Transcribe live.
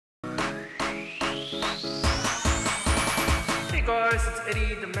Hey guys, it's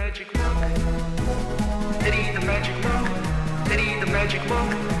Eddie the Magic Monk. Eddie the Magic Monk. Eddie the Magic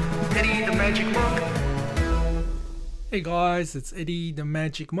Monk. Eddie the Magic Monk. Hey guys, it's Eddie the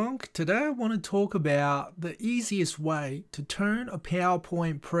Magic Monk. Today I want to talk about the easiest way to turn a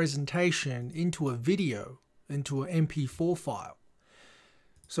PowerPoint presentation into a video, into an MP4 file.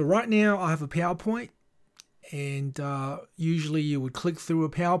 So right now I have a PowerPoint, and usually you would click through a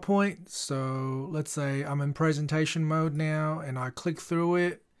PowerPoint. So let's say I'm in presentation mode now and I click through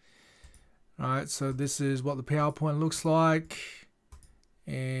it. Alright, so this is what the PowerPoint looks like,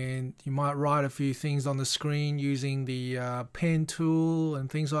 and you might write a few things on the screen using the pen tool and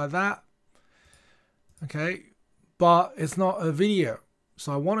things like that. Okay, but it's not a video,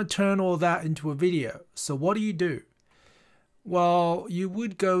 so I want to turn all that into a video. So what do? Well, you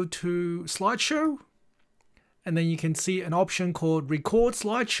would go to slideshow, and then you can see an option called record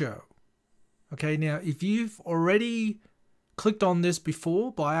slideshow. Okay, now if you've already clicked on this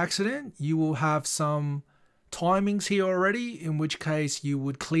before by accident, you will have some timings here already, in which case you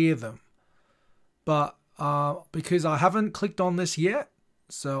would clear them. But because I haven't clicked on this yet,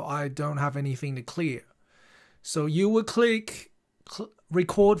 so I don't have anything to clear. So you would click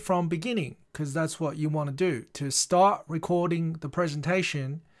record from beginning, because that's what you want to do, to start recording the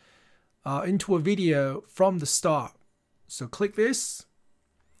presentation into a video from the start. So click this,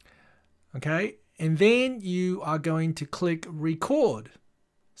 okay, and then you are going to click record.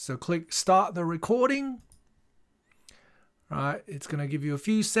 So click start the recording. Right, it's going to give you a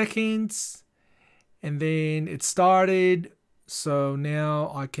few seconds, and then it started. So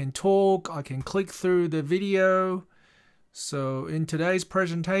now I can talk, I can click through the video. So in today's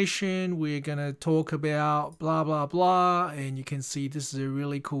presentation, we're going to talk about blah, blah, blah. And you can see this is a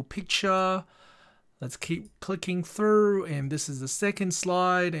really cool picture. Let's keep clicking through. And this is the second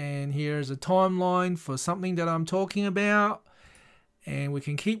slide. And here's a timeline for something that I'm talking about. And we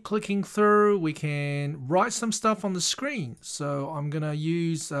can keep clicking through. We can write some stuff on the screen. So I'm going to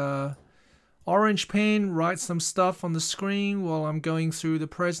use orange pen, write some stuff on the screen while I'm going through the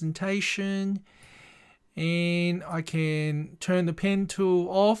presentation. And I can turn the pen tool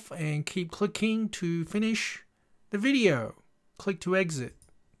off and keep clicking to finish the video. Click to exit.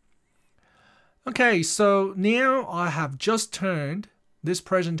 Okay, so now I have just turned this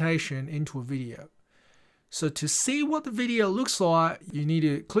presentation into a video. So to see what the video looks like, you need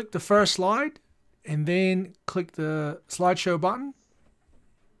to click the first slide and then click the slideshow button.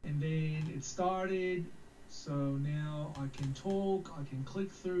 And then it started. So now I can talk, I can click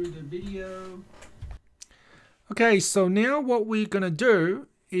through the video. Okay, so now what we're going to do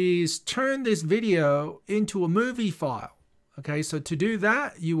is turn this video into a movie file. Okay, so to do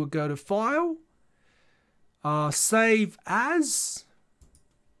that, you will go to File, Save As,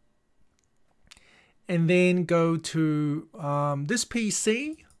 and then go to this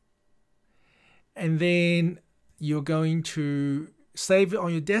PC, and then you're going to save it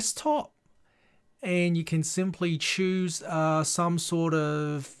on your desktop, and you can simply choose some sort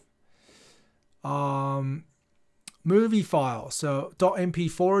of movie file. So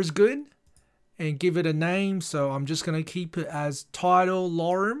 .mp4 is good, and give it a name. So I'm just going to keep it as title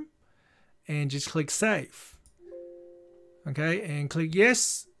lorem and just click save. Okay, and click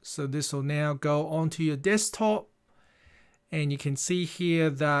yes. So this will now go onto your desktop, and you can see here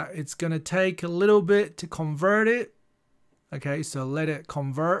that it's going to take a little bit to convert it. Okay, so let it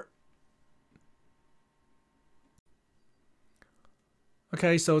convert.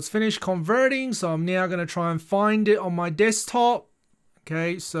 Okay, so it's finished converting, so I'm now going to try and find it on my desktop.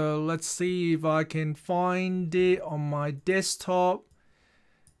 Okay, so let's see if I can find it on my desktop.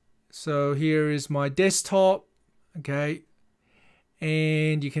 So here is my desktop, okay,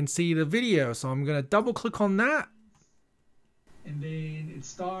 and you can see the video. So I'm going to double click on that. And then it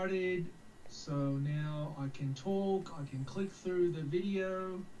started. So now I can talk, I can click through the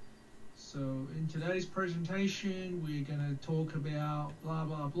video. So in today's presentation, we're going to talk about blah,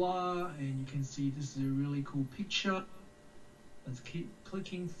 blah, blah. And you can see this is a really cool picture. Let's keep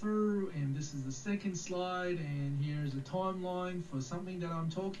clicking through. And this is the second slide. And here's a timeline for something that I'm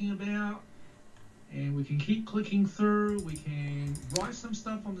talking about. And we can keep clicking through. We can write some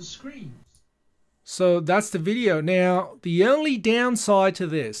stuff on the screen. So that's the video. Now, the only downside to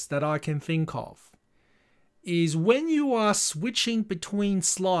this that I can think of is when you are switching between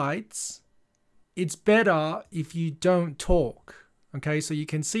slides, it's better if you don't talk. Okay, so you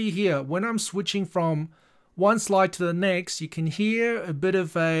can see here, when I'm switching from one slide to the next, you can hear a bit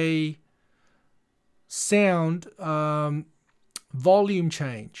of a sound volume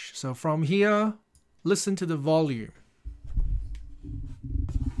change. So from here, listen to the volume.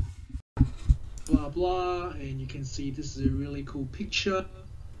 Blah, blah, and you can see this is a really cool picture.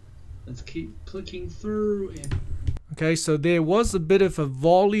 Let's keep clicking through. And okay, so there was a bit of a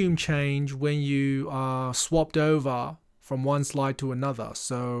volume change when you swapped over from one slide to another.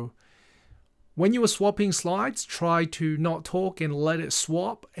 So when you were swapping slides, try to not talk and let it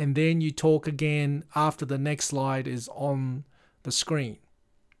swap, and then you talk again after the next slide is on the screen.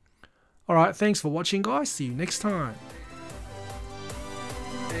 Alright, thanks for watching, guys. See you next time.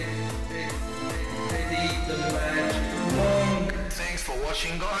 Thanks for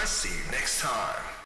watching, guys. See you next time.